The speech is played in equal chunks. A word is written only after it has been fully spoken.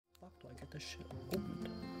I get this shit opened?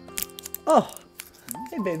 Oh,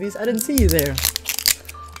 hey babies, I didn't see you there.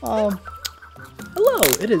 Hello.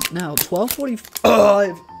 It is now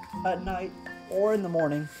 12:45 at night or in the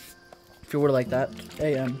morning, if you were like that,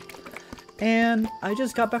 a.m. And I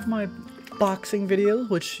just got back from my boxing video,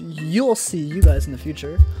 which you'll see you guys in the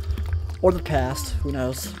future or the past, who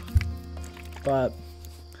knows. But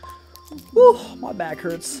whew, my back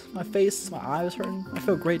hurts, my face, my eyes hurting. I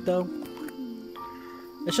feel great though.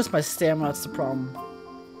 It's just my stamina that's the problem.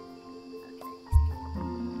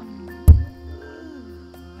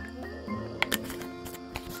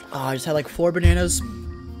 Oh, I just had like 4 bananas,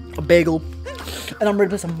 a bagel, and I'm ready to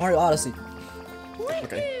play some Mario Odyssey.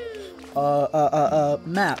 Okay.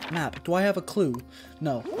 Map. Do I have a clue?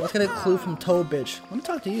 No. Let's get a clue from Toad Bitch. Let me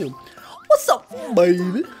talk to you. What's up,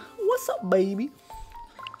 baby? What's up, baby?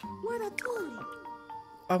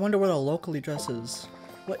 I wonder where the local address is.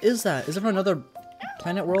 What is that? Is it from another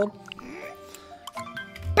planet world?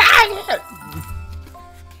 Bang it!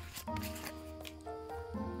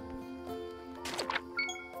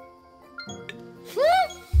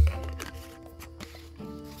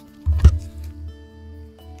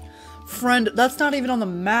 Friend, that's not even on the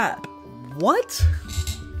map. What?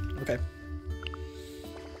 Okay.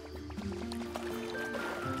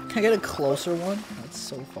 Can I get a closer one? That's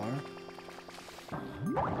so far.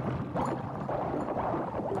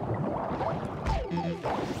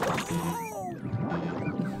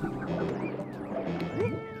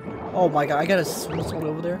 Oh my god, I gotta swim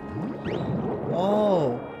over there.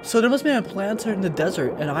 Oh, so there must be a planter in the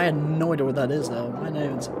desert, and I had no idea where that is though. I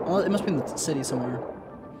know it must be in the city somewhere.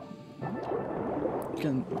 You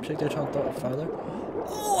can check their chunk out farther.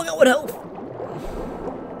 Oh, I got 1 health.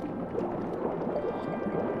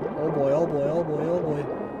 Oh boy, oh boy, oh boy, oh boy.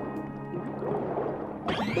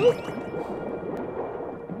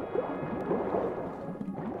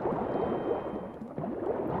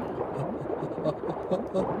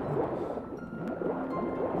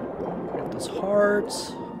 Get this heart.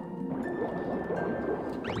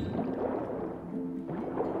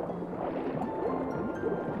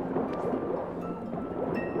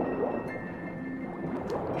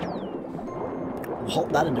 Oh,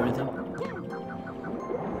 that didn't do anything.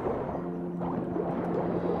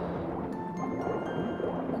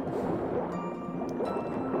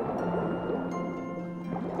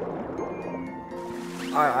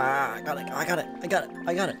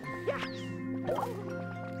 I got it.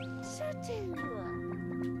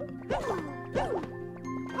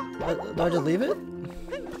 Do I just leave it?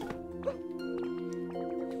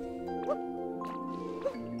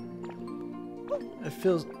 It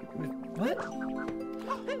feels... What?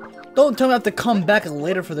 Don't tell me I have to come back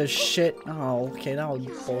later for this shit. Oh, okay, that was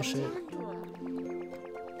bullshit.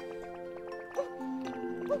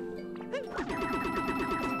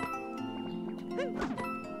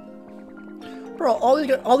 Bro,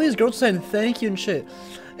 all these girls saying thank you and shit.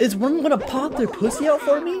 Is one gonna pop their pussy out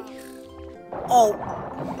for me? Oh.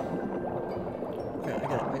 Okay, I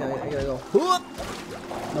gotta go.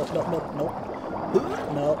 No,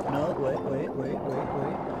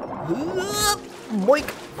 wait. Boink.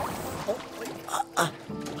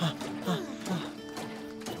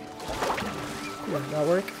 Did that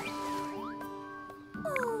work?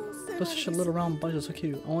 Those little round bunches are so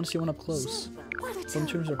cute. I want to see one up close. Some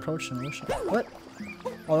tunes are approaching. What?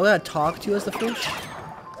 Oh, I gotta talk to you as the fish?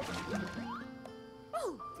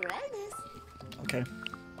 Okay.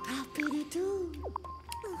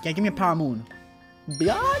 Yeah, give me a power moon.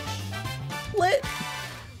 Biatch? Lit.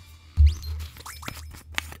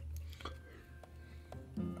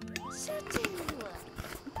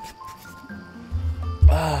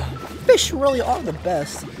 Fish really are the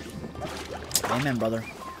best. Amen, brother.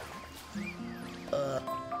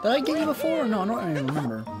 Did I get you before? No, I don't even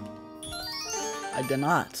remember. I did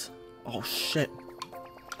not. Oh shit.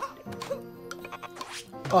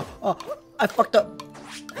 Oh, I fucked up.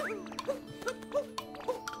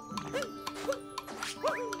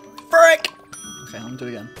 Frick! Okay, let me do it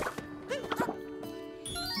again.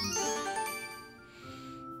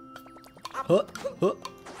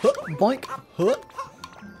 Boink.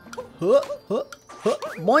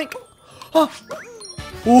 Boink.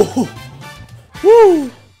 Ooh.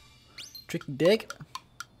 Woo! Tricky dick.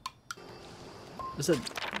 Is it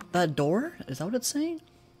that door? Is that what it's saying?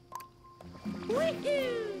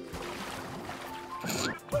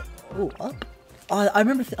 Ooh, up? Oh, I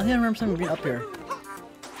think I remember something being up here.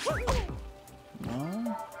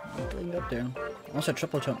 No, nothing up there. Unless a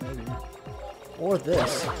triple jump, maybe. Or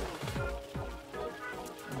this.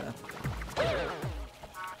 Yeah.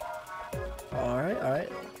 Alright.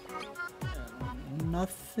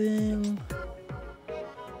 Nothing.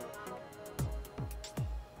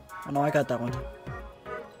 Oh no, I got that one.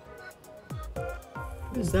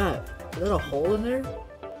 What is that? Is that a hole in there?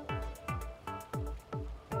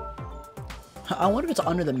 I wonder if it's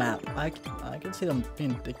under the map. I can see them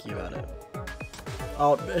being picky about it.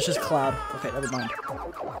 Oh, it's just cloud. Okay, never mind.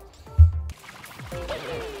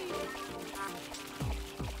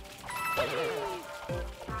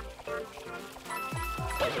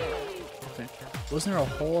 Okay. Wasn't there a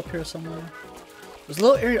hole up here somewhere? There's a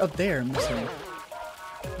little area up there missing.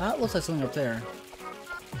 That looks like something up there.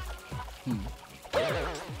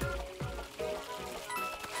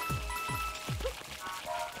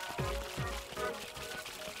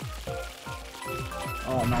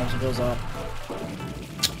 Oh no, it goes up.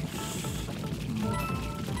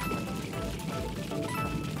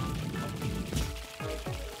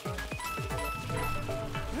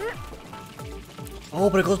 Oh,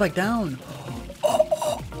 but it goes back down.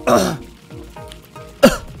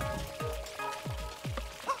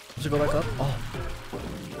 Does it go back up? Oh.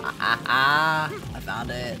 I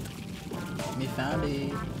found it. Me found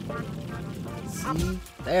it. See?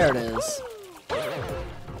 There it is.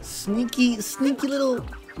 Sneaky little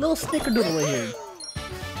snickerdoodle right here.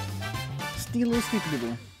 Sneaky little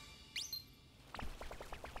snickerdoodle.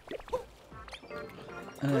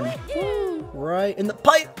 And then, right in the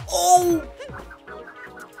pipe. Oh!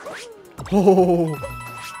 Oh!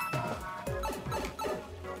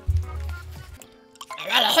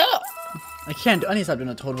 I can't do. I need to stop doing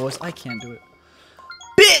a Toad voice. I can't do it.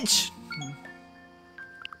 Bitch!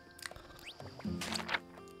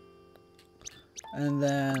 And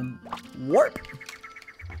then warp.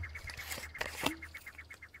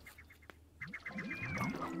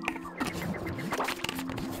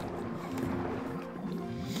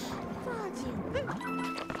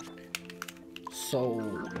 So,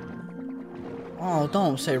 oh,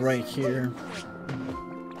 don't say right here.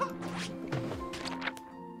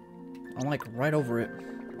 I'm like right over it.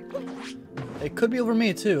 It could be over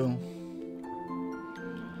me too.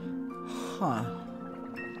 Huh.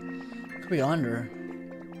 Could be under.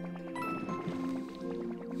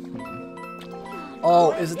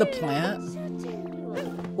 Oh, is it the plant?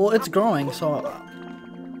 Well, it's growing, so...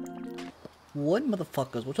 Wood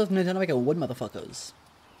motherfuckers. Which was Nintendo making wood motherfuckers?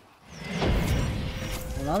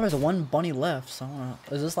 Well, now there's one bunny left, so I don't know.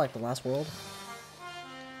 Is this like the last world?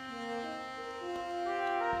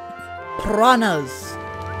 Piranhas!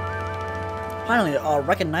 Finally, a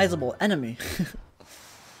recognizable enemy.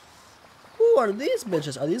 Who are these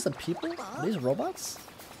bitches? Are these the people? Are these robots?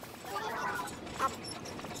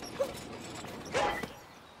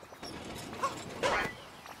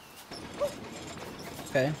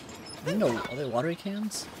 Okay. You know, are they watery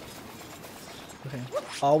cans? Okay.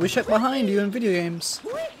 Always check behind you in video games.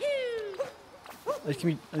 Like, can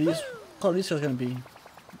we, are these guys gonna be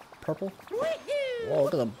purple? Whoa,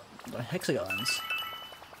 look at the hexagons.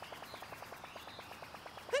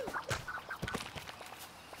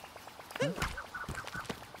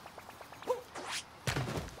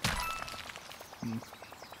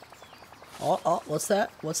 Oh, what's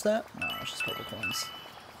that? What's that? No, it's just purple coins.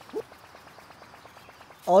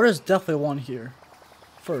 Oh, there's definitely one here.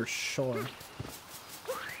 For sure.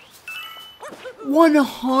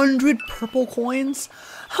 100 purple coins?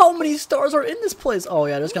 How many stars are in this place? Oh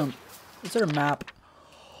yeah, there's gonna... Is there a map?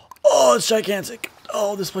 Oh, it's gigantic.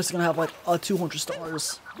 Oh, this place is gonna have like 200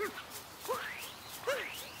 stars.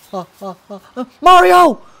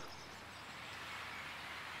 Mario!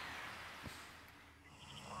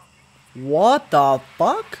 What the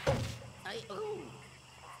fuck?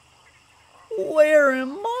 Where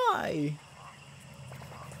am I?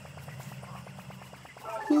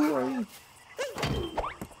 Who are you?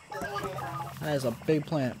 That is a big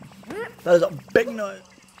plant. That is a big nut.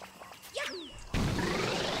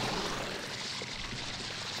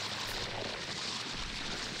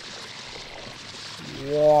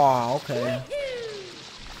 Wow, okay.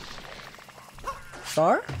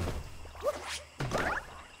 Star?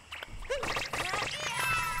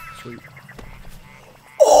 Sweet.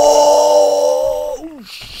 Oh,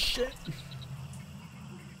 shit.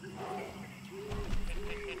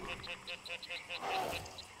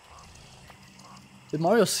 Is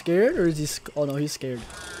Mario scared or is he oh no, he's scared.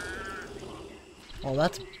 Oh,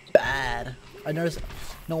 that's bad. I noticed.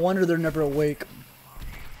 No wonder they're never awake.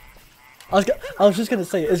 I was just gonna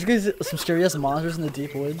say, is there some scary ass monsters in the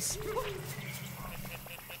deep woods?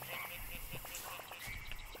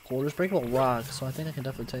 Well, there's breakable rocks, so I think I can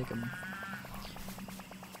definitely take him.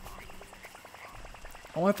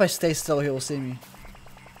 I wonder if I stay still, he will see me.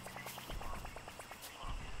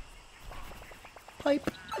 Pipe.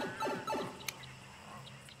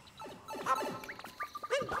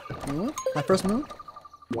 My first move?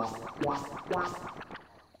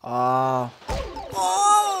 Oh!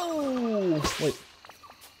 Wait.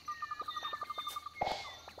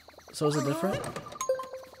 So is it different?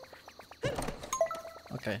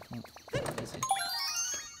 Okay. Easy.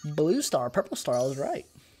 Blue star, purple star, I was right.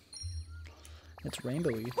 It's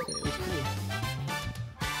rainbowy. It was cool.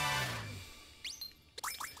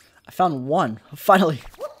 I found one. Finally.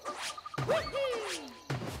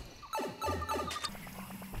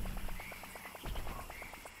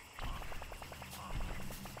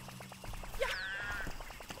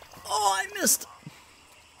 Oh, I missed.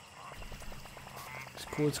 It's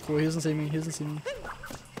cool. It's cool. He doesn't see me. He doesn't see me.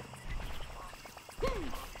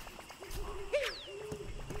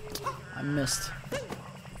 I missed.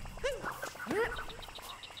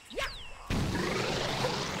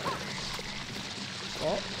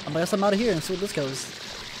 Well, I guess I'm out of here and see what this goes.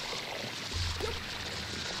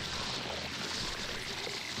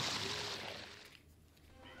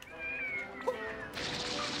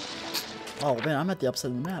 Oh man, I'm at the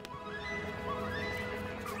upside of the map.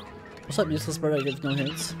 What's up, useless bird? I give no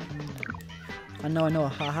hints. I know,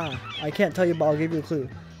 haha. I can't tell you, but I'll give you a clue.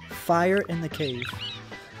 Fire in the cave.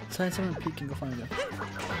 Sign someone peek and go find it.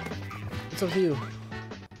 It's up to you.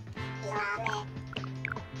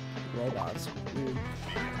 Robots. Weird.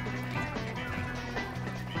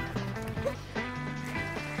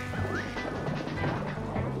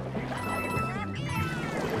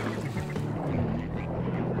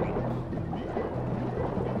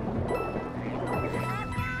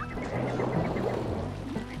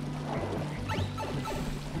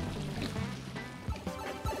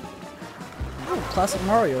 Classic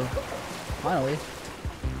Mario. Finally.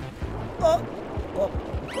 Oh. Oh.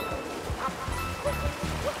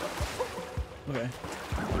 Okay.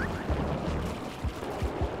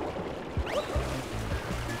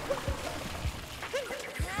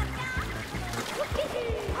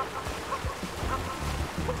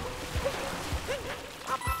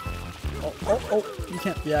 Oh, you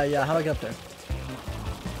can't. Yeah, how do I get up there?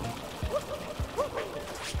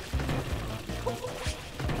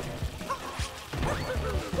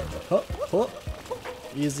 Oh.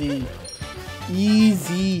 Easy.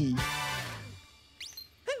 Easy.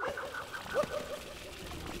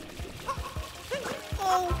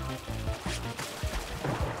 Oh.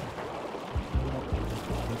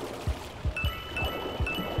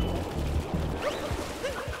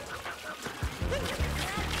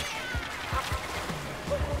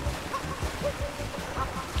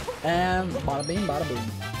 And bada bing, bada boom.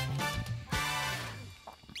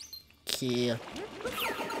 Kill.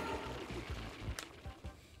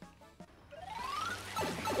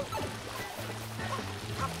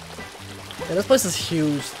 Yeah, this place is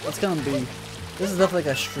huge. It's gonna be. This is definitely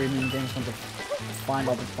like a streaming game. Just want to find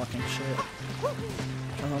all the fucking shit.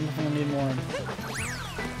 I'm gonna need more.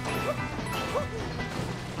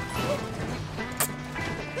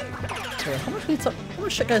 Okay, how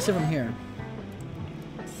much shit can I see from here?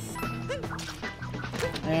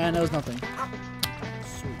 And there was nothing.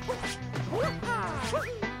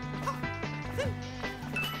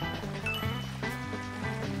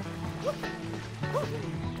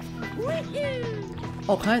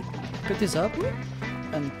 Oh, can I pick this up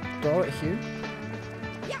and throw it here?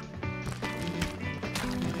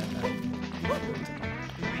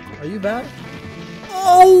 Are you bad?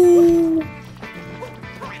 Oh!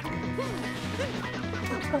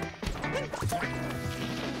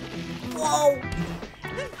 Whoa!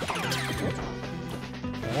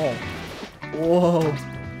 Oh. Whoa.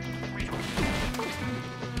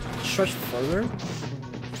 Stretch further?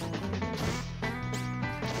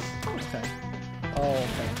 Okay. Oh,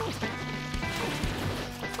 okay.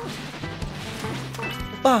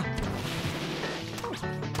 Ah!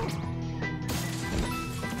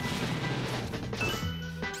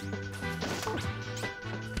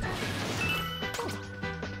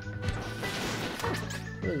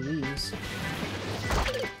 What are these?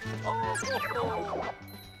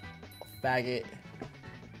 Faggot.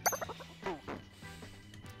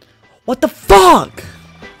 What the fuck?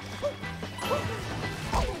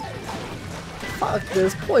 Fuck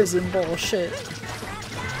this poison bullshit.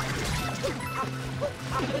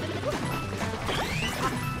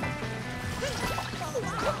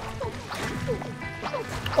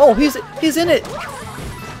 Oh, he's in it.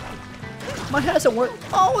 My hat doesn't work.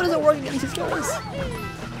 Oh, it doesn't work against these guys.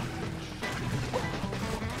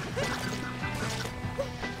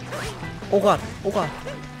 Oh god, oh god.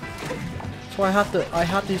 So I have to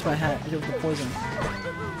use my hat to deal with the poison.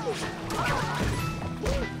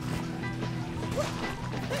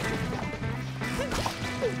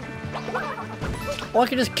 Oh, I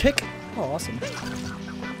can just kick. Oh, awesome.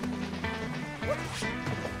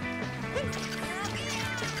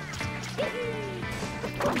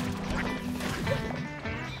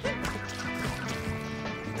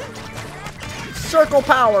 Circle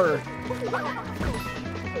power!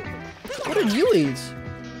 What did you eat?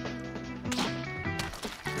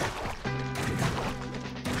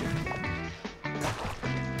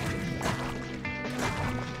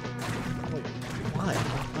 Wait, why?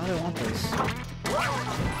 Why do I want this?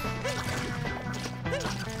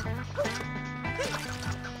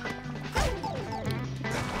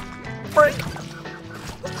 Break!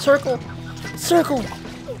 Circle! Circle!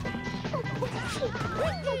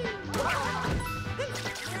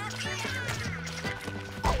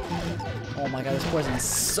 Oh my god, this poison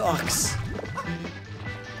sucks.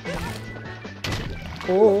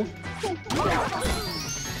 Oh.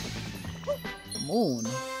 Moon.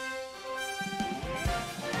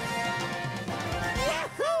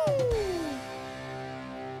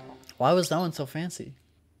 Why was that one so fancy?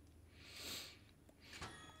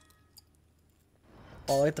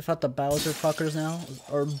 Oh, I like the fact that Bowser fuckers now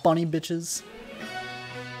are bunny bitches.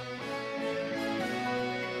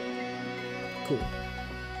 Cool.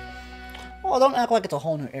 Oh, don't act like it's a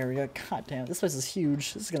whole new area. God damn, this place is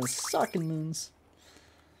huge. This is gonna suck in moons.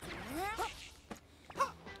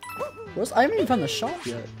 I haven't even found the shop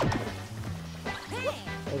yet.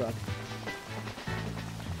 Hold on.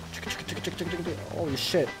 Holy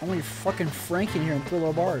shit. I'm gonna be fucking Frankie here in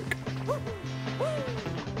Thriller Bark.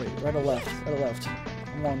 Wait, right or left? Right or left?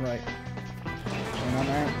 I'm going right. On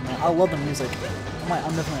there? No, I love the music.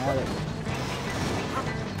 I'm definitely at it.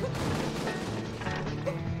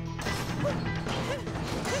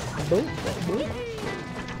 Boop, boop.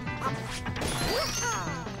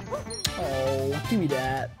 Oh, give me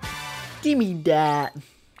that. Give me that.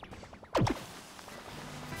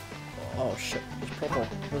 Oh shit, there's purple.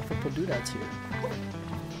 There's purple doodads here.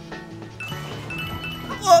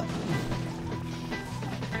 Up!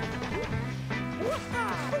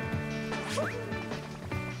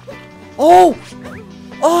 Oh!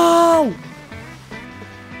 Oh!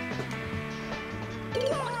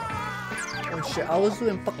 Oh shit, I was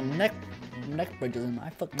doing fucking neck bridges and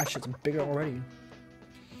my shit's bigger already.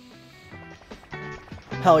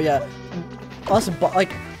 Hell yeah. Also,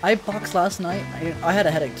 like, I boxed last night. I had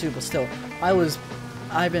a headache too, but still,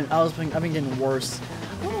 I've been getting worse.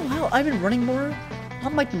 I don't know how. I've been running more.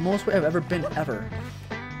 I'm like the most weight I've ever been ever.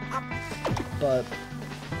 But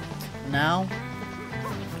now,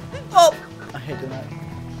 oh, I hate doing that.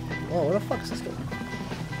 Whoa, where the fuck is this going?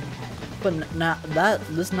 But now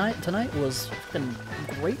tonight was fucking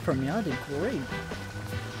great for me. I did great.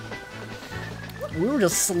 We were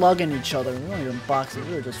just slugging each other. We weren't even boxing.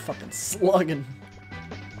 We were just fucking slugging.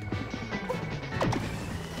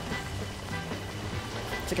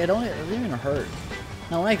 It's like it didn't even hurt.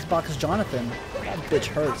 Now when I Xbox Jonathan, that bitch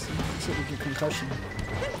hurts. It's like a concussion.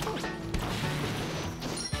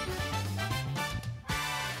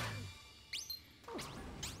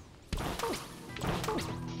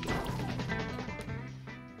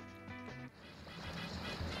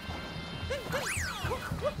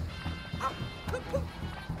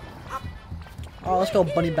 Oh, let's go,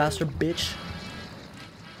 bunny bastard, bitch.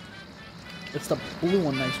 It's the blue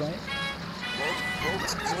one, nice, right?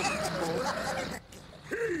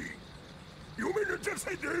 Hey, you mean to just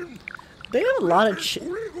say they have a lot of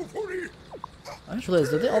I just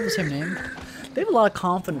realized, are they all the same name? They have a lot of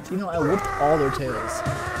confidence. You know, I whooped all their tails.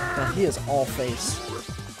 God, he is all face.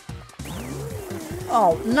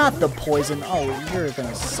 Oh, not the poison. Oh, you're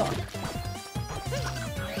gonna suck.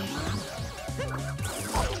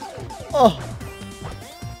 Oh.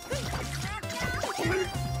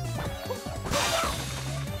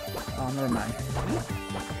 Oh, never mind.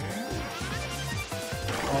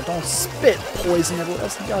 Oh, don't spit poison everywhere.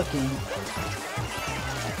 That's yucky.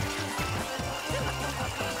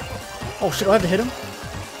 Oh shit, do I have to hit him?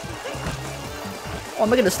 Oh, I'm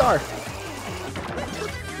making a star.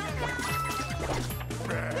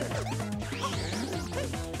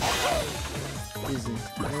 Easy.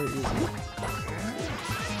 Very easy.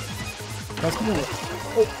 Let's keep doing it.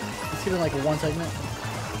 Oh, let's keep it like one segment.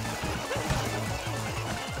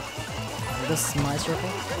 This is my circle.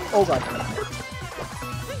 Oh god.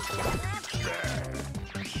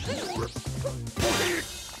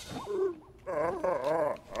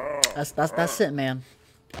 That's it, man.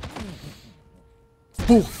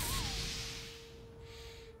 Boo.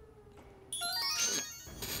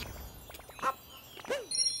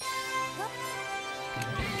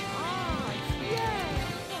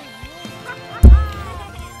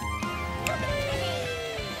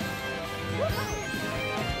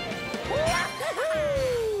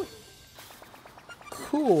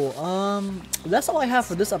 Cool. That's all I have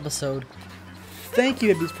for this episode. Thank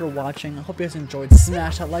you, for watching. I hope you guys enjoyed.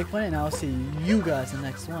 Smash that like button, and I'll see you guys in the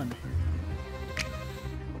next one.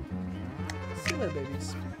 See you later.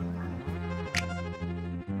 babies.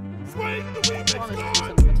 Swing the wing, Honest, it's set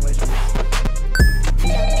gone! the ventilation.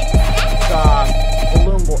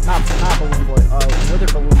 Balloon boy, not balloon boy, wither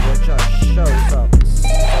balloon boy just shows up so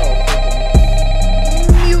quickly.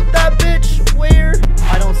 Mute that bitch, where?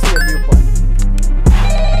 I don't see a mute button.